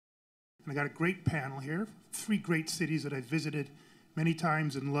And I got a great panel here, 3 great cities that I've visited many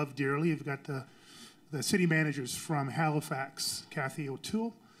times and love dearly. You've got the city managers from Halifax, Kathy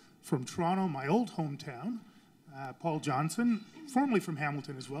O'Toole, from Toronto, my old hometown, Paul Johnson, formerly from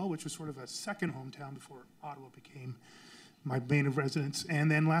Hamilton as well, which was sort of a second hometown before Ottawa became my main of residence.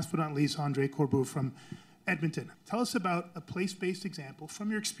 And then last but not least, Andre Corbeau from Edmonton. Tell us about a place-based example from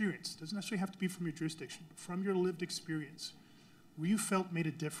your experience. It doesn't necessarily have to be from your jurisdiction, but from your lived experience, where you felt made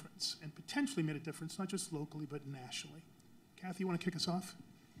a difference, and potentially made a difference, not just locally, but nationally. Kathy, you want to kick us off?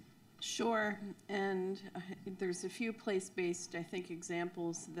 Sure, and there's a few place-based, I think,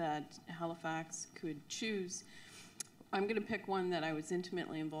 examples that Halifax could choose. I'm going to pick one that I was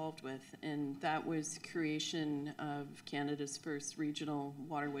intimately involved with, and that was creation of Canada's first regional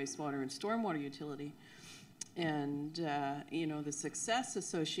water, wastewater, and stormwater utility. And, the success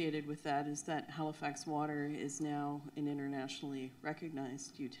associated with that is that Halifax Water is now an internationally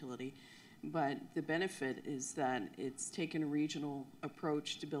recognized utility. But the benefit is that it's taken a regional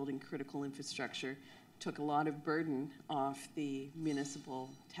approach to building critical infrastructure, took a lot of burden off the municipal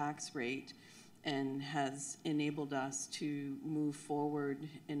tax rate, and has enabled us to move forward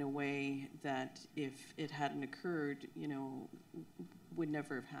in a way that if it hadn't occurred, would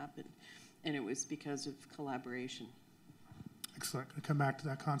never have happened. And it was because of collaboration. Excellent. Going to come back to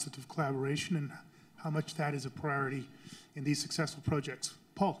that concept of collaboration and how much that is a priority in these successful projects.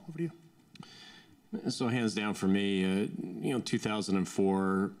 Paul, over to you. So hands down for me,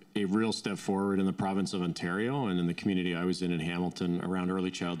 2004, a real step forward in the province of Ontario and in the community I was in Hamilton around early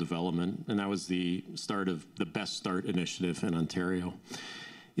child development. And that was the start of the Best Start initiative in Ontario.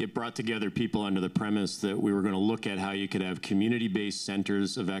 It brought together people under the premise that we were going to look at how you could have community-based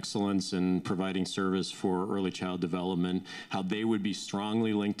centers of excellence in providing service for early child development, how they would be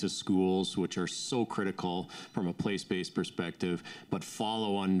strongly linked to schools, which are so critical from a place-based perspective, but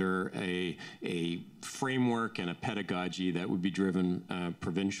follow under a framework and a pedagogy that would be driven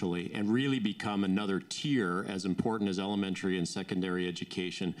provincially and really become another tier as important as elementary and secondary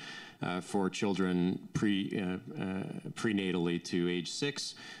education for children prenatally to age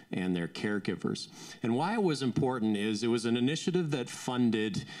 6 and their caregivers. And why it was important is it was an initiative that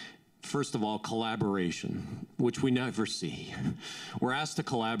funded, first of all, collaboration, which we never see. We're asked to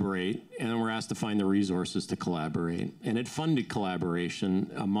collaborate, and then we're asked to find the resources to collaborate. And it funded collaboration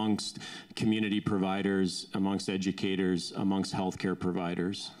amongst community providers, amongst educators, amongst healthcare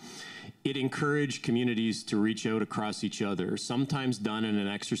providers. It encouraged communities to reach out across each other, sometimes done in an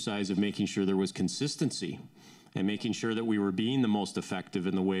exercise of making sure there was consistency and making sure that we were being the most effective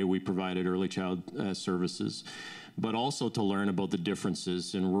in the way we provided early child services, but also to learn about the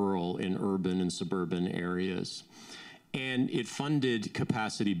differences in rural, in urban, and suburban areas. And it funded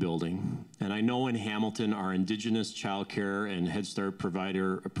capacity building. And I know in Hamilton, our Indigenous childcare and Head Start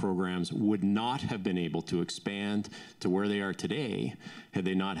provider programs would not have been able to expand to where they are today had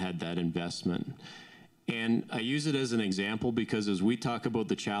they not had that investment. And I use it as an example because as we talk about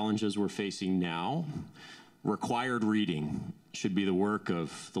the challenges we're facing now, required reading should be the work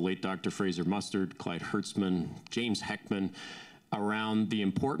of the late Dr. Fraser Mustard, Clyde Hertzman, James Heckman, around the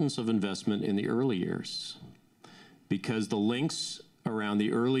importance of investment in the early years. Because the links around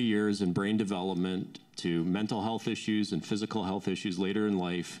the early years in brain development to mental health issues and physical health issues later in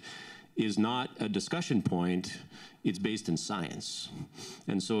life is not a discussion point, it's based in science.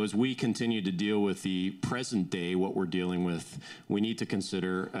 And so as we continue to deal with the present day, what we're dealing with, we need to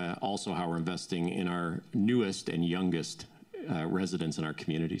consider also how we're investing in our newest and youngest residents in our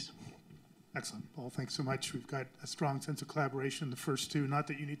communities. Excellent, Paul, thanks so much. We've got a strong sense of collaboration, the first two. Not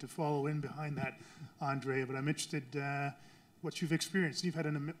that you need to follow in behind that, Andre, but I'm interested what you've experienced. You've had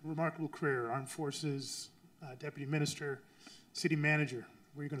a remarkable career, Armed Forces, Deputy Minister, City Manager.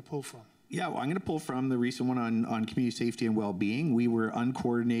 Where are you going to pull from? Yeah, well, I'm going to pull from the recent one on community safety and well-being. We were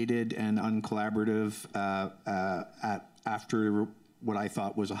uncoordinated and uncollaborative after what I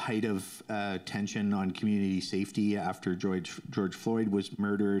thought was a height of tension on community safety after George Floyd was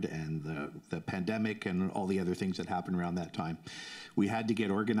murdered and the pandemic and all the other things that happened around that time. We had to get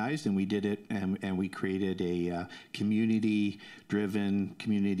organized, and we did it, and we created a community-driven,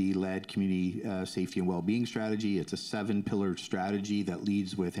 community-led community safety and well-being strategy. It's a 7-pillar strategy that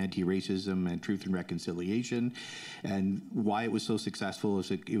leads with anti-racism and truth and reconciliation. And why it was so successful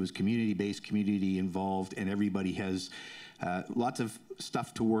is it was community-based, community-involved, and everybody has Lots of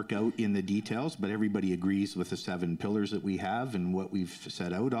stuff to work out in the details, but everybody agrees with the 7 pillars that we have and what we've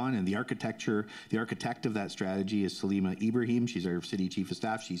set out on. And the architect of that strategy is Salima Ibrahim. She's our city chief of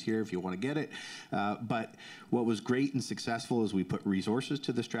staff. She's here if you want to get it. But what was great and successful is we put resources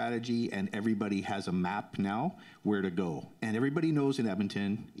to the strategy, and everybody has a map now where to go. And everybody knows in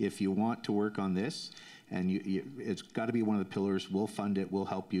Edmonton, if you want to work on this, and it's got to be one of the pillars, we'll fund it, we'll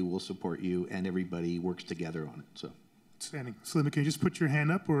help you, we'll support you, and everybody works together on it. So. Outstanding. Salima, can you just put your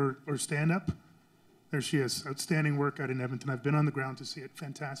hand up or stand up? There she is. Outstanding work out in Edmonton. I've been on the ground to see it.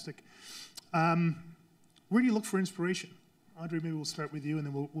 Fantastic. Where do you look for inspiration? Andre, maybe we'll start with you, and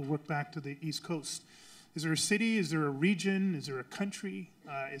then we'll work back to the East Coast. Is there a city? Is there a region? Is there a country?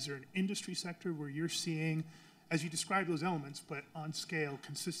 Is there an industry sector where you're seeing, as you describe those elements, but on scale,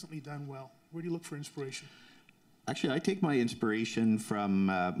 consistently done well? Where do you look for inspiration? Actually, I take my inspiration from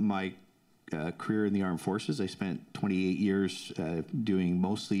my career in the armed forces. I spent 28 years doing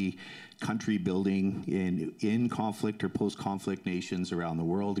mostly country building in conflict or post-conflict nations around the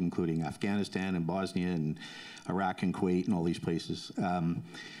world, including Afghanistan and Bosnia and Iraq and Kuwait and all these places. And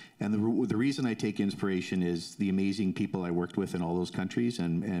the reason I take inspiration is the amazing people I worked with in all those countries,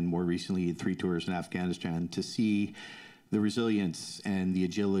 and more recently 3 tours in Afghanistan, to see the resilience and the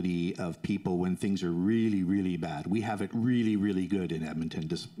agility of people when things are really, really bad. We have it really, really good in Edmonton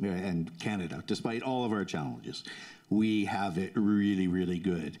and Canada, despite all of our challenges. We have it really, really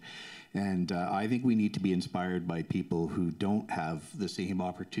good. And I think we need to be inspired by people who don't have the same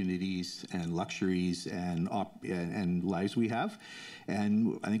opportunities and luxuries and lives we have.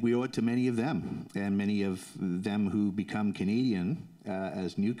 And I think we owe it to many of them, and many of them who become Canadian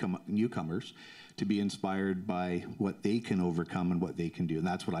as newcomers, to be inspired by what they can overcome and what they can do. And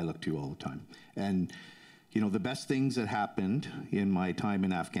that's what I look to all the time. And, you know, the best things that happened in my time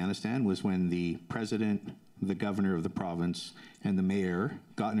in Afghanistan was when the president, the governor of the province, and the mayor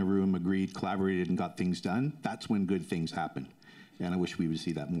got in a room, agreed, collaborated, and got things done. That's when good things happen. And I wish we would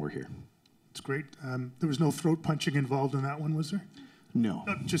see that more here. It's great. There was no throat punching involved in that one, was there? No.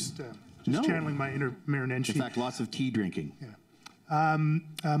 Just No. channeling my inner Mayor Nenshi. In fact, lots of tea drinking. Yeah.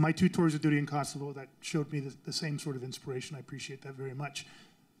 My 2 tours of duty in Kosovo, that showed me the same sort of inspiration. I appreciate that very much.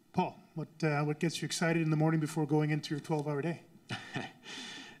 Paul, what gets you excited in the morning before going into your 12-hour day?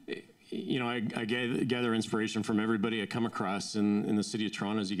 You know, I gather inspiration from everybody I come across in the city of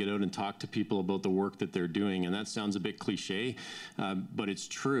Toronto as you get out and talk to people about the work that they're doing. And that sounds a bit cliche, but it's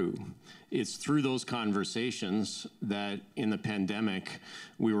true. It's through those conversations that in the pandemic,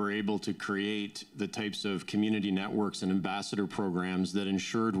 we were able to create the types of community networks and ambassador programs that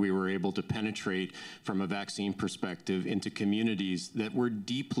ensured we were able to penetrate from a vaccine perspective into communities that were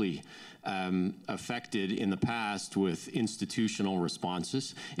deeply affected in the past with institutional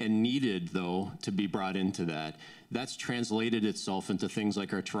responses and needed, though, to be brought into that. That's translated itself into things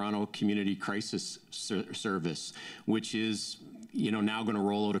like our Toronto Community Crisis Service, which is now going to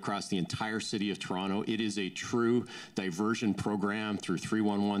roll out across the entire city of Toronto. It is a true diversion program through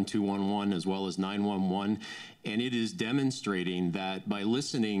 311, 211, as well as 911. And it is demonstrating that by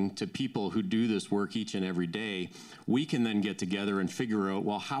listening to people who do this work each and every day, we can then get together and figure out,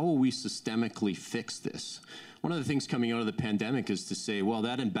 well, how will we systemically fix this? One of the things coming out of the pandemic is to say, well,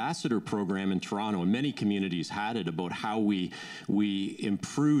 that ambassador program in Toronto, and many communities had it, about how we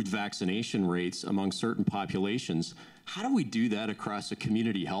improved vaccination rates among certain populations. How do we do that across a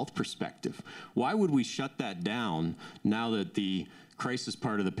community health perspective? Why would we shut that down now that the crisis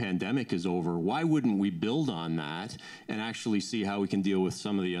part of the pandemic is over? Why wouldn't we build on that and actually see how we can deal with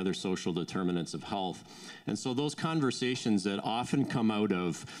some of the other social determinants of health? And so those conversations that often come out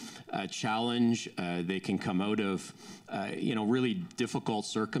of a challenge, they can come out of really difficult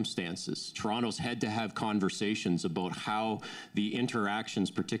circumstances. Toronto's had to have conversations about how the interactions,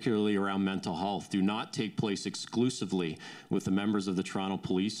 particularly around mental health, do not take place exclusively with the members of the Toronto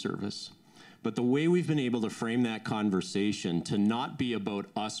Police Service. But the way we've been able to frame that conversation to not be about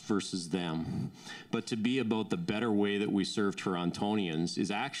us versus them, but to be about the better way that we serve Torontonians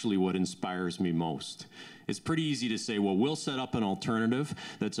is actually what inspires me most. It's pretty easy to say, well, we'll set up an alternative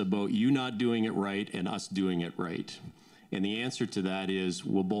that's about you not doing it right and us doing it right. And the answer to that is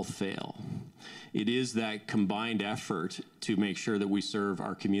we'll both fail. It is that combined effort to make sure that we serve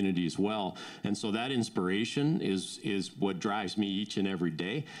our communities well. And so that inspiration is what drives me each and every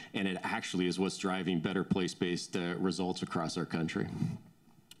day. And it actually is what's driving better place-based results across our country.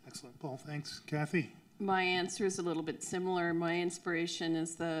 Excellent, Paul. Thanks. Kathy? My answer is a little bit similar. My inspiration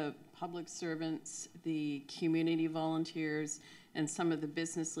is the public servants, the community volunteers, and some of the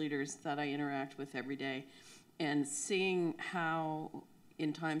business leaders that I interact with every day. And seeing how,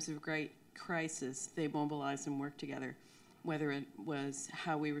 in times of great crisis, they mobilize and work together. whether it was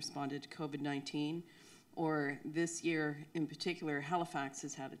how we responded to COVID-19, or this year in particular, Halifax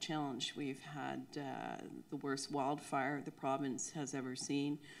has had a challenge. We've had the worst wildfire the province has ever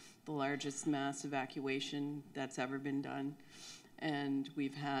seen, the largest mass evacuation that's ever been done, and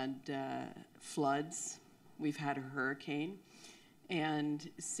we've had floods, we've had a hurricane, and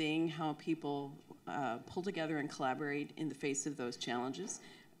seeing how people pull together and collaborate in the face of those challenges.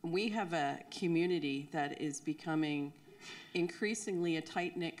 We have a community that is becoming increasingly a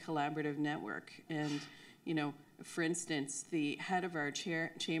tight-knit collaborative network. And, you know, for instance, the head of our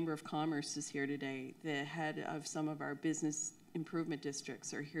Chamber of Commerce is here today. The head of some of our business improvement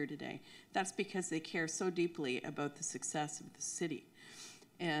districts are here today. That's because they care so deeply about the success of the city.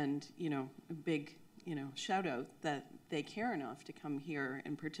 And, you know, a big, you know, shout out that they care enough to come here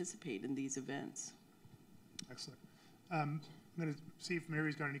and participate in these events. Excellent. I'm going to see if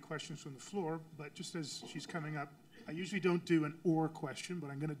Mary's got any questions from the floor, but just as she's coming up, I usually don't do an or question,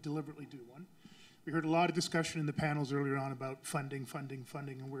 but I'm going to deliberately do one. We heard a lot of discussion in the panels earlier on about funding,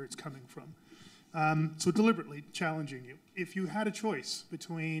 and where it's coming from. So deliberately challenging you. If you had a choice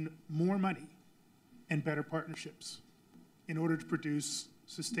between more money and better partnerships in order to produce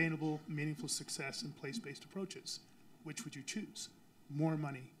sustainable, meaningful success in place-based approaches, which would you choose? More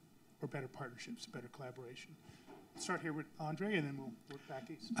money or better partnerships, better collaboration? Let's start here with Andre, and then we'll work back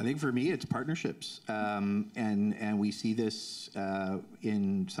east. I think for me, it's partnerships. And we see this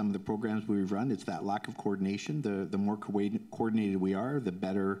in some of the programs we've run. It's that lack of coordination. The more coordinated we are, the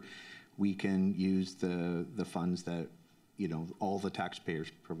better we can use the funds that, you know, all the taxpayers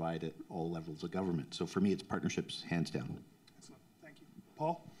provide at all levels of government. So for me, it's partnerships, hands down. Excellent. Thank you.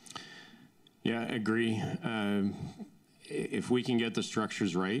 Paul? Yeah, I agree. If we can get the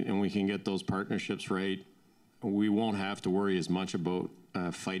structures right and we can get those partnerships right, we won't have to worry as much about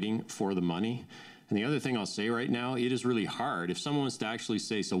fighting for the money. And the other thing I'll say right now, it is really hard. If someone was to actually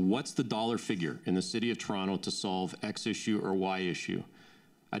say, so what's the dollar figure in the City of Toronto to solve X issue or Y issue?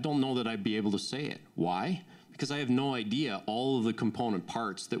 I don't know that I'd be able to say it. Why? Because I have no idea all of the component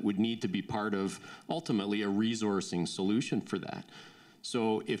parts that would need to be part of ultimately a resourcing solution for that.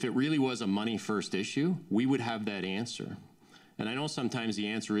 So if it really was a money first issue, we would have that answer. And I know sometimes the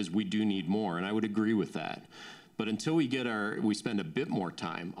answer is we do need more, and I would agree with that. But until we spend a bit more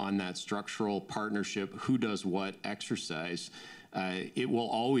time on that structural partnership, who does what exercise, it will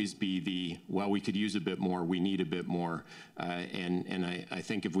always be well, we could use a bit more, we need a bit more. And I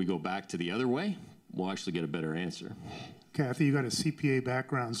think if we go back to the other way, we'll actually get a better answer. Kathy, you got a CPA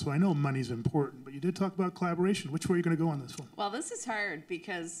background, so I know money's important, but you did talk about collaboration. Which way are you going to go on this one? Well, this is hard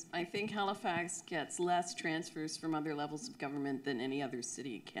because I think Halifax gets less transfers from other levels of government than any other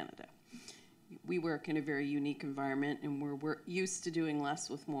city in Canada. We work in a very unique environment, and we're used to doing less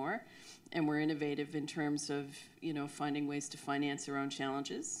with more, and we're innovative in terms of, you know, finding ways to finance our own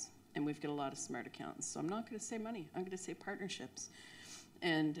challenges, and we've got a lot of smart accountants. So I'm not going to say money. I'm going to say partnerships.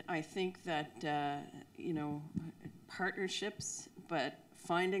 And I think that, you know, partnerships, but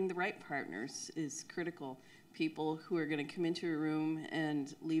finding the right partners is critical. People who are going to come into a room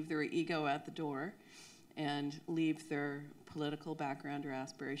and leave their ego at the door and leave their political background or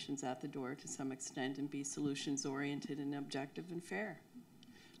aspirations at the door to some extent and be solutions-oriented and objective and fair.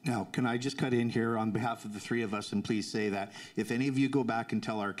 Now, can I just cut in here on behalf of the three of us and please say that if any of you go back and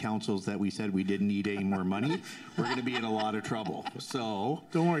tell our councils that we said we didn't need any more money, we're going to be in a lot of trouble. So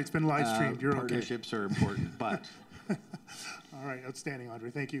don't worry, it's been live streamed. You're partnerships are important, but. All right, outstanding, Andre.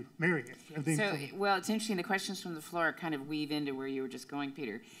 Thank you. Mary, so, well, it's interesting. The questions from the floor kind of weave into where you were just going,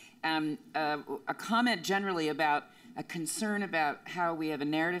 Peter. A comment generally about a concern about how we have a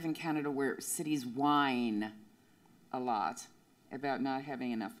narrative in Canada where cities whine a lot about not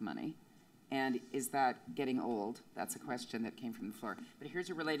having enough money. And is that getting old? That's a question that came from the floor. But here's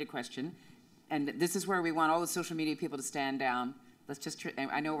a related question. And this is where we want all the social media people to stand down. Let's just,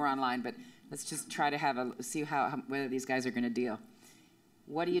 I know we're online, but let's just try to see whether these guys are going to deal.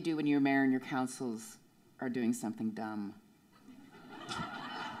 What do you do when your mayor and your councils are doing something dumb?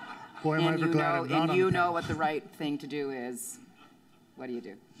 Boy, am I ever glad I'm not on the panel. And you know what the right thing to do is. What do you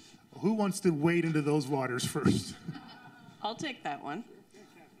do? Who wants to wade into those waters first? I'll take that one.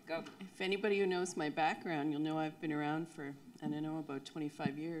 Go. If anybody who knows my background, you'll know I've been around for, and I know about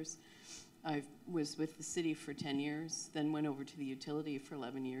 25 years. I was with the city for 10 years, then went over to the utility for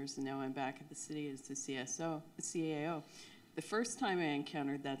 11 years, and now I'm back at the city as the CAO. The first time I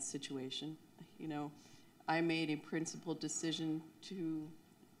encountered that situation, you know, I made a principled decision to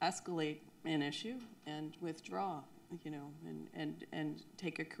escalate an issue and withdraw, you know, and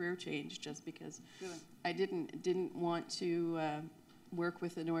take a career change just because I didn't want to work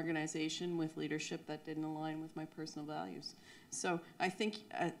with an organization with leadership that didn't align with my personal values. So I think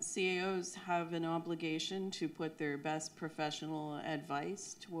CAOs have an obligation to put their best professional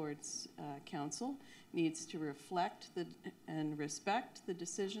advice towards council, needs to reflect and respect the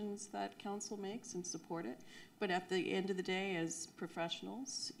decisions that council makes and support it. But at the end of the day, as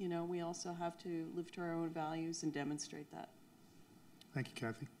professionals, you know, we also have to live to our own values and demonstrate that. Thank you,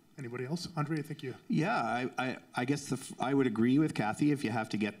 Kathy. Anybody else? Andre, I think you. Yeah, I guess I would agree with Kathy if you have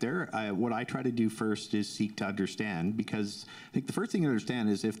to get there. What I try to do first is seek to understand, because I think the first thing to understand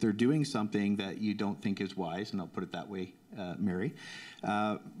is if they're doing something that you don't think is wise, and I'll put it that way, Mary,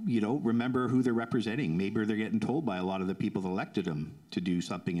 you know, remember who they're representing. Maybe they're getting told by a lot of the people that elected them to do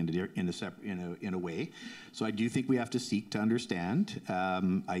something in a way. So I do think we have to seek to understand.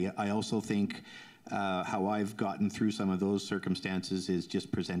 I also think how I've gotten through some of those circumstances is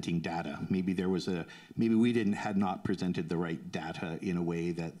just presenting data. Maybe we had not presented the right data in a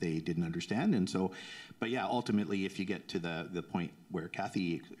way that they didn't understand. And so, but yeah, ultimately, if you get to the point where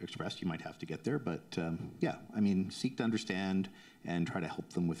Kathy expressed, you might have to get there. But yeah, I mean, seek to understand and try to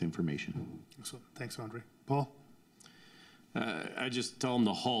help them with information. Excellent. Thanks, Andre. Paul? I just tell them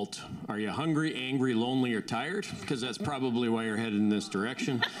to halt. Are you hungry, angry, lonely, or tired? Because that's probably why you're headed in this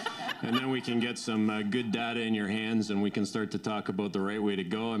direction. And then we can get some good data in your hands, and we can start to talk about the right way to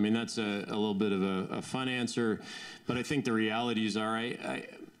go. I mean, that's a little bit of a fun answer, but I think the realities are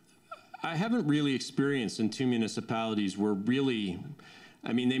I haven't really experienced in two municipalities where really,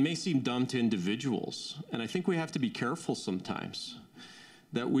 I mean, they may seem dumb to individuals, and I think we have to be careful sometimes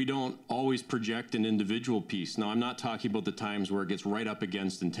that we don't always project an individual piece. Now, I'm not talking about the times where it gets right up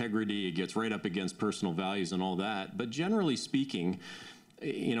against integrity, it gets right up against personal values and all that, but generally speaking,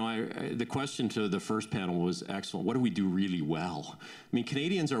 you know, the question to the first panel was excellent. What do we do really well? I mean,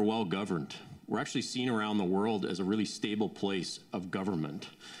 Canadians are well governed. We're actually seen around the world as a really stable place of government.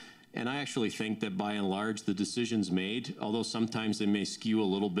 And I actually think that by and large, the decisions made, although sometimes they may skew a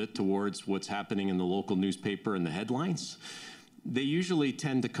little bit towards what's happening in the local newspaper and the headlines, they usually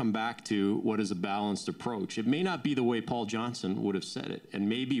tend to come back to what is a balanced approach. It may not be the way Paul Johnson would have said it, and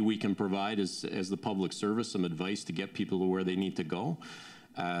maybe we can provide as the public service some advice to get people to where they need to go.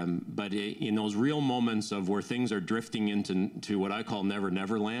 But in those real moments of where things are drifting into what I call never,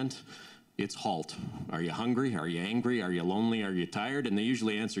 never land, it's halt. Are you hungry? Are you angry? Are you lonely? Are you tired? And they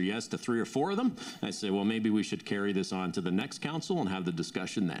usually answer yes to 3 or 4 of them. I say, well, maybe we should carry this on to the next council and have the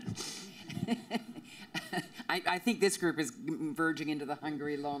discussion then. I think this group is verging into the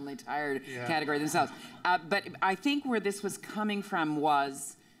hungry, lonely, tired category themselves. But I think where this was coming from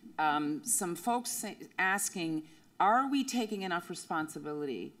was some folks asking, are we taking enough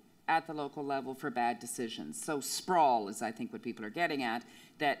responsibility at the local level for bad decisions? So sprawl is, I think, what people are getting at,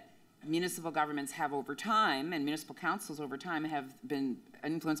 that municipal governments have over time, and municipal councils over time have been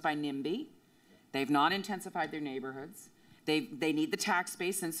influenced by NIMBY. They've not intensified their neighborhoods. They need the tax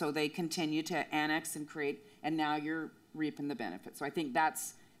base, and so they continue to annex and create, and now you're reaping the benefits. So I think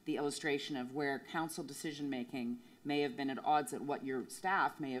that's the illustration of where council decision-making may have been at odds at what your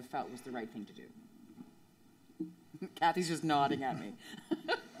staff may have felt was the right thing to do. Kathy's just nodding at me.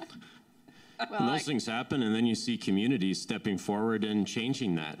 And those things happen, and then you see communities stepping forward and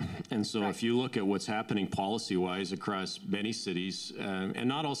changing that. And so if you look at what's happening policy-wise across many cities, and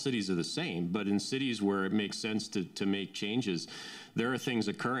not all cities are the same, but in cities where it makes sense to make changes, there are things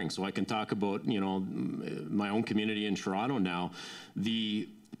occurring. So I can talk about, you know, my own community in Toronto now. The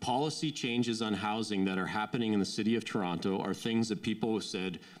policy changes on housing that are happening in the city of Toronto are things that people have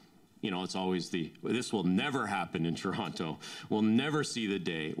said, you know, it's always this will never happen in Toronto. We'll never see the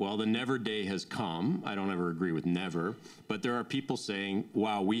day. Well, the never day has come. I don't ever agree with never, but there are people saying,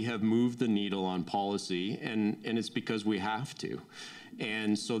 wow, we have moved the needle on policy, and it's because we have to.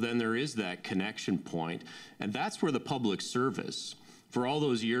 And so then there is that connection point, and that's where the public service, for all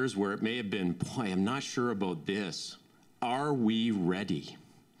those years where it may have been, boy, I'm not sure about this, are we ready?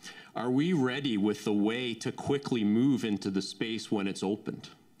 Are we ready with the way to quickly move into the space when it's opened?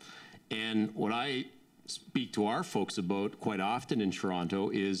 And what I speak to our folks about quite often in Toronto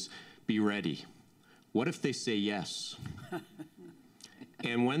is be ready. What if they say yes?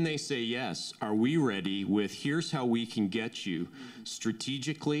 And when they say yes, are we ready with here's how we can get you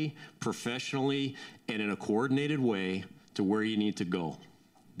strategically, professionally, and in a coordinated way to where you need to go?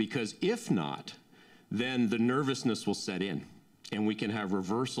 Because if not, then the nervousness will set in, and we can have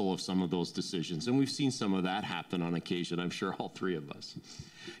reversal of some of those decisions. And we've seen some of that happen on occasion, I'm sure all 3 of us.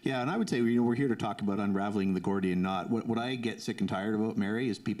 Yeah, and I would say, you know, we're here to talk about unraveling the Gordian knot. What I get sick and tired about, Mary,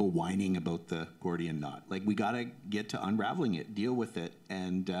 is people whining about the Gordian knot. Like, we got to get to unraveling it, deal with it.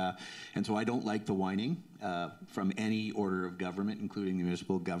 And so I don't like the whining. from any order of government, including the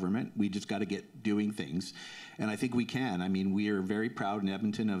municipal government. We just got to get doing things. And I think we can. I mean, we are very proud in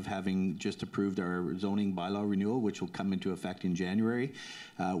Edmonton of having just approved our zoning bylaw renewal, which will come into effect in January.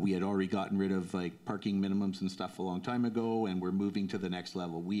 We had already gotten rid of like parking minimums and stuff a long time ago, and we're moving to the next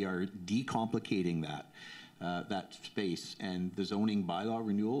level. We are decomplicating that space, and the zoning bylaw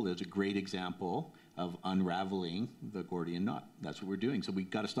renewal is a great example of unraveling the Gordian knot. That's what we're doing. So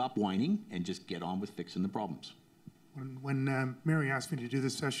we've got to stop whining and just get on with fixing the problems. When Mary asked me to do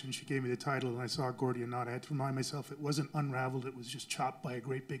this session, she gave me the title, and I saw Gordian knot. I had to remind myself it wasn't unraveled, it was just chopped by a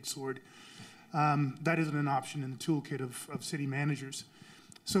great big sword. That isn't an option in the toolkit of city managers.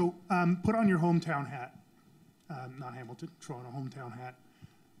 So put on your hometown hat, not Hamilton, Toronto hometown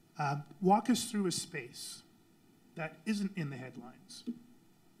hat. Walk us through a space that isn't in the headlines,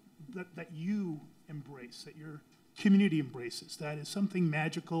 that you embrace, that your community embraces, that is something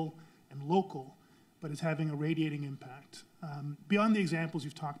magical and local, but is having a radiating impact. Beyond the examples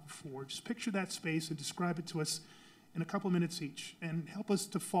you've talked before, just picture that space and describe it to us in a couple minutes each, and help us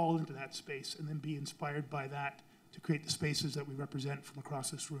to fall into that space and then be inspired by that to create the spaces that we represent from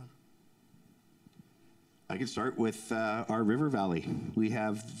across this room. I can start with our river valley. We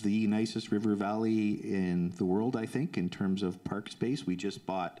have the nicest river valley in the world, I think, in terms of park space. We just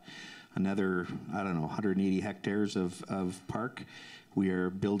bought another, 180 hectares of park. We are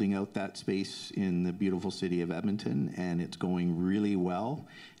building out that space in the beautiful city of Edmonton, and it's going really well,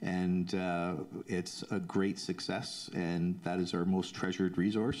 and it's a great success, and that is our most treasured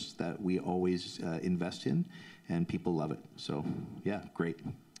resource that we always invest in, and people love it. So, yeah, great.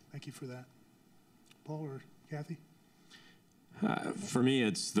 Thank you for that. Paul or Kathy? For me,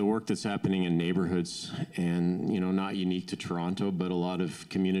 it's the work that's happening in neighborhoods, and not unique to Toronto, but a lot of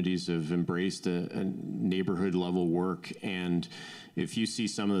communities have embraced a neighborhood level work. And if you see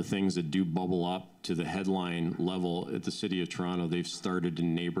some of the things that do bubble up to the headline level at the City of Toronto, they've started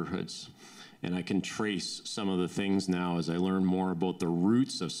in neighborhoods. And I can trace some of the things now as I learn more about the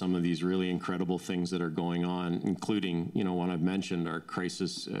roots of some of these really incredible things that are going on, including, one I've mentioned, our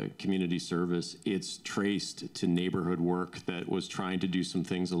crisis community service. It's traced to neighborhood work that was trying to do some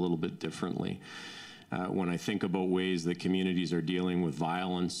things a little bit differently. When I think about ways that communities are dealing with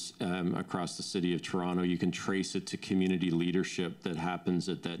violence across the City of Toronto, you can trace it to community leadership that happens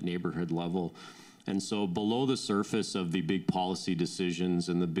at that neighborhood level. And so below the surface of the big policy decisions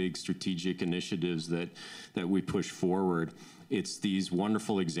and the big strategic initiatives that we push forward, it's these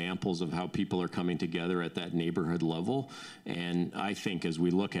wonderful examples of how people are coming together at that neighborhood level. And I think as we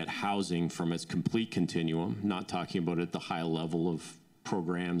look at housing from its complete continuum, not talking about at the high level of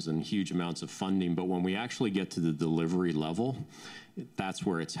programs and huge amounts of funding, but when we actually get to the delivery level, that's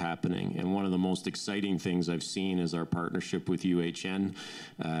where it's happening. And one of the most exciting things I've seen is our partnership with UHN.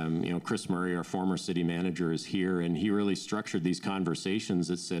 Chris Murray, our former city manager, is here, and he really structured these conversations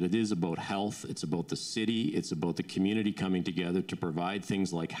that said it is about health, it's about the city, it's about the community coming together to provide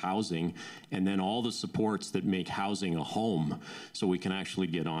things like housing, and then all the supports that make housing a home so we can actually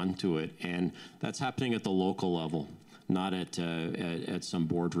get onto it. And that's happening at the local level, not at some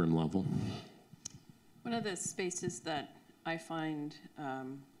boardroom level. One of the spaces that I find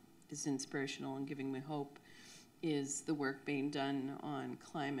is inspirational and giving me hope is the work being done on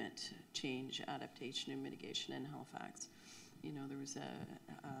climate change adaptation and mitigation in Halifax. There was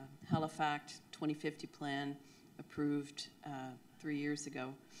a Halifax 2050 plan approved 3 years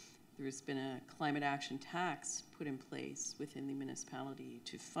ago. There's been a climate action tax put in place within the municipality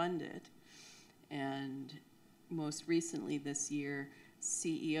to fund it. And most recently this year,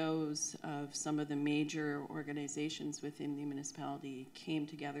 CEOs of some of the major organizations within the municipality came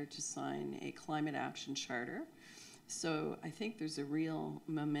together to sign a climate action charter. So I think there's a real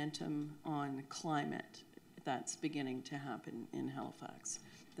momentum on climate that's beginning to happen in Halifax.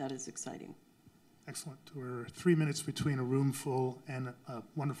 That is exciting. Excellent. We're 3 minutes between a room full and a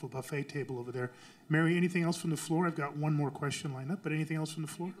wonderful buffet table over there. Mary, anything else from the floor? I've got one more question lined up, but anything else from the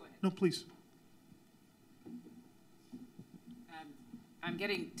floor? No, please. I'm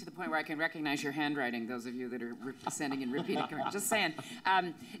getting to the point where I can recognize your handwriting, those of you that are sending and repeating. Just saying.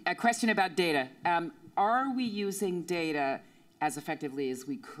 A question about data. Are we using data as effectively as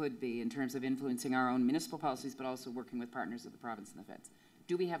we could be in terms of influencing our own municipal policies, but also working with partners of the province and the feds?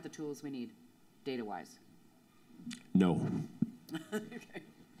 Do we have the tools we need, data-wise? No. Okay.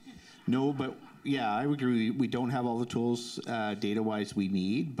 No, but yeah, I would agree. We don't have all the tools data-wise we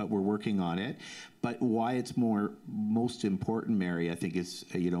need, but we're working on it. But why it's most important, Mary, I think is,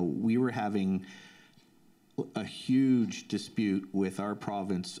 we were having a huge dispute with our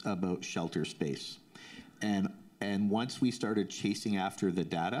province about shelter space. And once we started chasing after the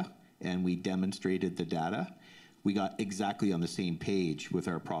data and we demonstrated the data, we got exactly on the same page with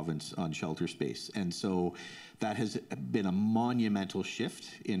our province on shelter space. And so that has been a monumental shift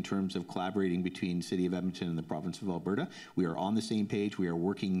in terms of collaborating between City of Edmonton and the province of Alberta. We are on the same page. We are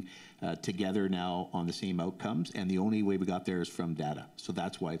working together now on the same outcomes. And the only way we got there is from data. So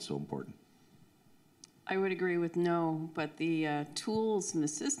that's why it's so important. I would agree with no, but the tools and the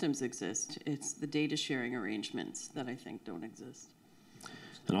systems exist. It's the data sharing arrangements that I think don't exist.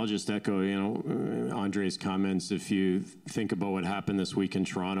 And I'll just echo, Andre's comments. If you think about what happened this week in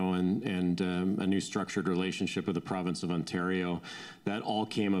Toronto and a new structured relationship with the province of Ontario, that all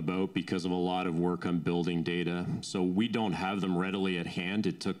came about because of a lot of work on building data. So we don't have them readily at hand.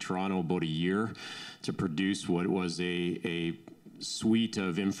 It took Toronto about a year to produce what was a suite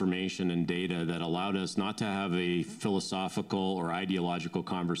of information and data that allowed us not to have a philosophical or ideological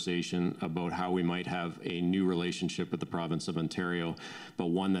conversation about how we might have a new relationship with the province of Ontario,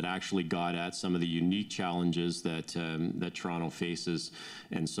 but one that actually got at some of the unique challenges that that Toronto faces.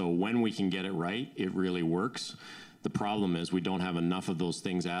 And so when we can get it right, it really works. The problem is we don't have enough of those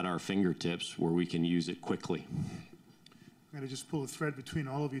things at our fingertips where we can use it quickly. I'm going to just pull a thread between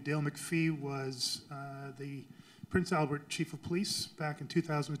all of you. Dale McPhee was the Prince Albert Chief of Police back in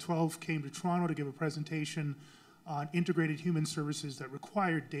 2012, came to Toronto to give a presentation on integrated human services that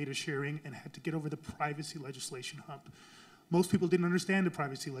required data sharing and had to get over the privacy legislation hump. Most people didn't understand the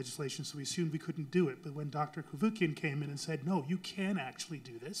privacy legislation, so we assumed we couldn't do it. But when Dr. Kavukian came in and said, no, you can actually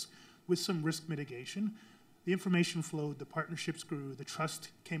do this with some risk mitigation, the information flowed, the partnerships grew, the trust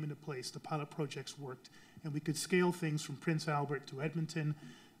came into place, the pilot projects worked, and we could scale things from Prince Albert to Edmonton.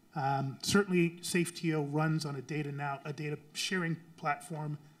 Certainly, SafeTO runs on a data sharing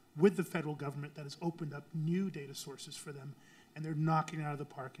platform with the federal government that has opened up new data sources for them, and they're knocking it out of the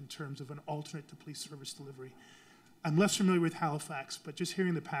park in terms of an alternate to police service delivery. I'm less familiar with Halifax, but just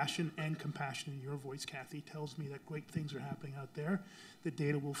hearing the passion and compassion in your voice, Kathy, tells me that great things are happening out there. The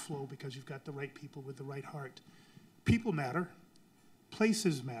data will flow because you've got the right people with the right heart. People matter.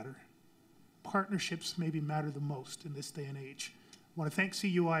 Places matter. Partnerships maybe matter the most in this day and age. I want to thank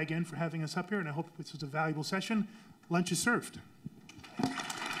CUI again for having us up here, and I hope this was a valuable session. Lunch is served.